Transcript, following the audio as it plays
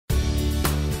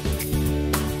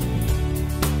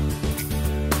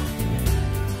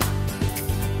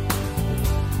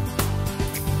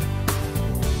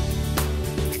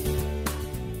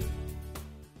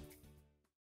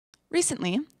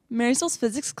Recently, Marysville's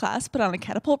physics class put on a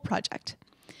catapult project.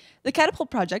 The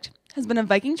catapult project has been a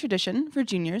Viking tradition for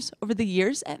juniors over the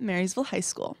years at Marysville High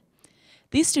School.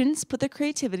 These students put their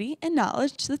creativity and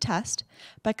knowledge to the test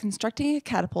by constructing a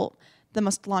catapult that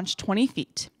must launch 20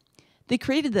 feet. They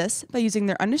created this by using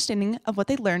their understanding of what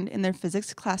they learned in their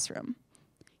physics classroom.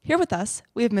 Here with us,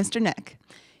 we have Mr. Nick.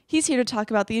 He's here to talk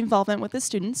about the involvement with the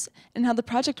students and how the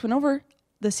project went over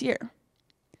this year.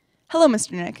 Hello,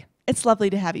 Mr. Nick. It's lovely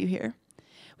to have you here.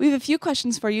 We have a few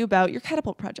questions for you about your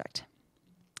catapult project.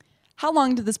 How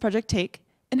long did this project take,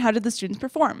 and how did the students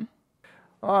perform?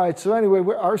 All right, so anyway,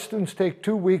 our students take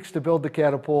 2 weeks to build the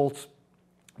catapults.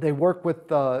 They work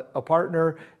with a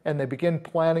partner, and they begin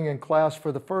planning in class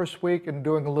for the first week and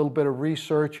doing a little bit of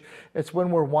research. It's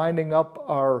when we're winding up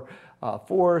our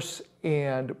force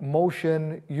and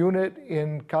motion unit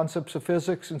in concepts of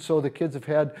physics, and so the kids have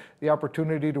had the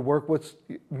opportunity to work with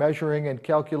measuring and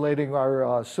calculating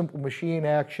our simple machine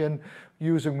action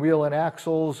using wheel and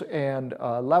axles and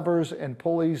levers and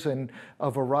pulleys and a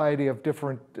variety of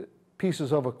different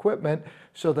pieces of equipment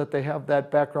so that they have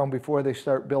that background before they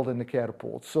start building the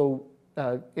catapult. So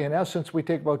in essence, we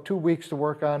take about 2 weeks to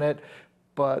work on it,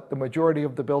 but the majority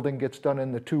of the building gets done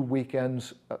in the 2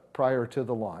 weekends prior to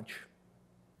the launch.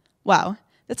 Wow,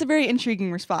 that's a very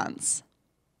intriguing response.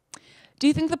 Do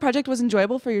you think the project was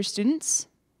enjoyable for your students?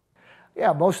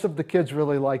 Yeah, most of the kids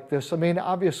really like this. I mean,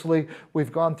 obviously,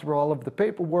 we've gone through all of the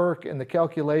paperwork and the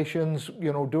calculations,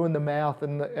 you know, doing the math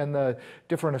and the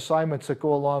different assignments that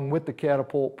go along with the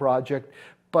catapult project.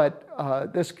 But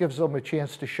this gives them a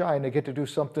chance to shine. They get to do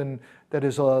something that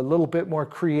is a little bit more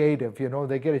creative. You know,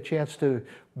 they get a chance to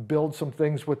build some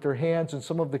things with their hands. And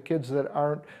some of the kids that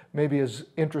aren't maybe as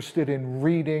interested in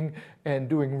reading and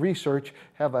doing research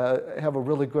have a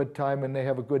really good time, and they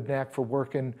have a good knack for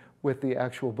working with the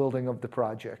actual building of the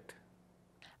project.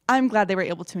 I'm glad they were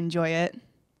able to enjoy it.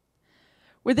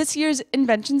 Were this year's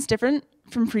inventions different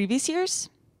from previous years?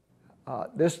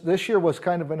 This year was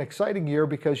kind of an exciting year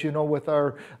because, you know, with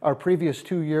our previous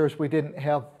 2 years, we didn't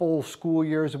have full school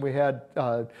years, and we had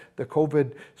the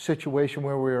COVID situation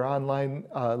where we were online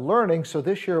learning. So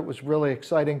this year it was really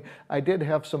exciting. I did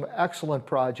have some excellent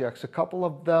projects. A couple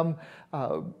of them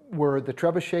were the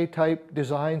trebuchet type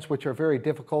designs, which are very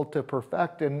difficult to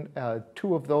perfect, and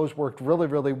 2 of those worked really,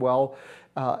 really well.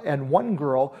 And one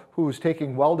girl who was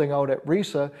taking welding out at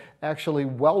RISA actually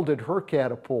welded her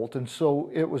catapult, and so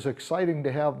it was exciting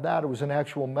to have that. It was an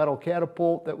actual metal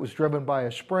catapult that was driven by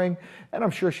a spring, and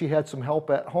I'm sure she had some help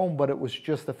at home, but it was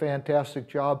just a fantastic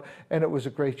job, and it was a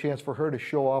great chance for her to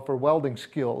show off her welding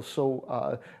skills.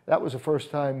 So that was a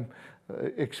first time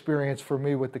experience for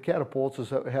me with the catapults, is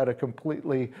that it had a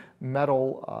completely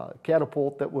metal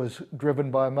catapult that was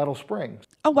driven by a metal spring.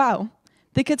 Oh, wow.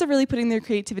 The kids are really putting their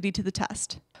creativity to the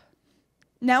test.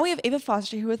 Now we have Ava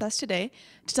Foster here with us today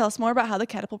to tell us more about how the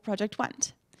catapult project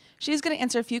went. She is going to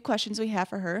answer a few questions we have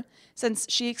for her since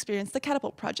she experienced the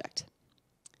catapult project.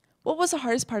 What was the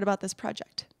hardest part about this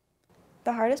project?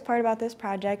 The hardest part about this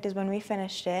project is when we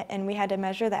finished it and we had to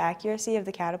measure the accuracy of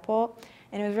the catapult,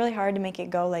 and it was really hard to make it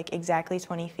go like exactly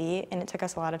 20 feet, and it took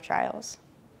us a lot of trials.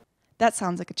 That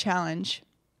sounds like a challenge.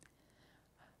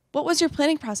 What was your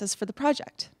planning process for the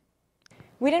project?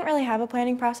 We didn't really have a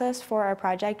planning process for our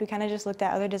project. We kind of just looked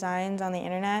at other designs on the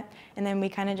internet, and then we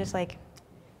kind of just like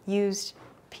used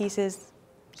pieces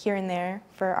here and there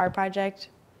for our project.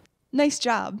 Nice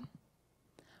job.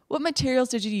 What materials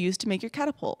did you use to make your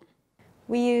catapult?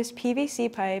 We used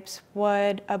PVC pipes,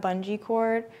 wood, a bungee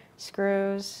cord,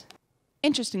 screws.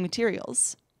 Interesting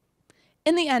materials.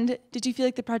 In the end, did you feel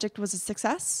like the project was a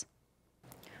success?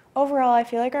 Overall, I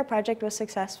feel like our project was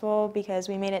successful because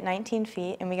we made it 19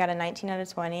 feet and we got a 19 out of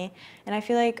 20, and I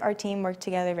feel like our team worked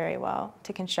together very well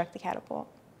to construct the catapult.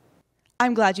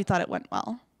 I'm glad you thought it went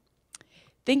well.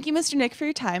 Thank you, Mr. Nick, for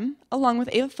your time, along with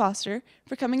Ava Foster,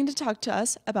 for coming in to talk to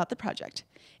us about the project.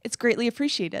 It's greatly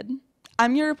appreciated.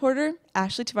 I'm your reporter,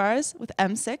 Ashley Tavares, with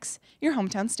M6, your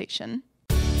hometown station.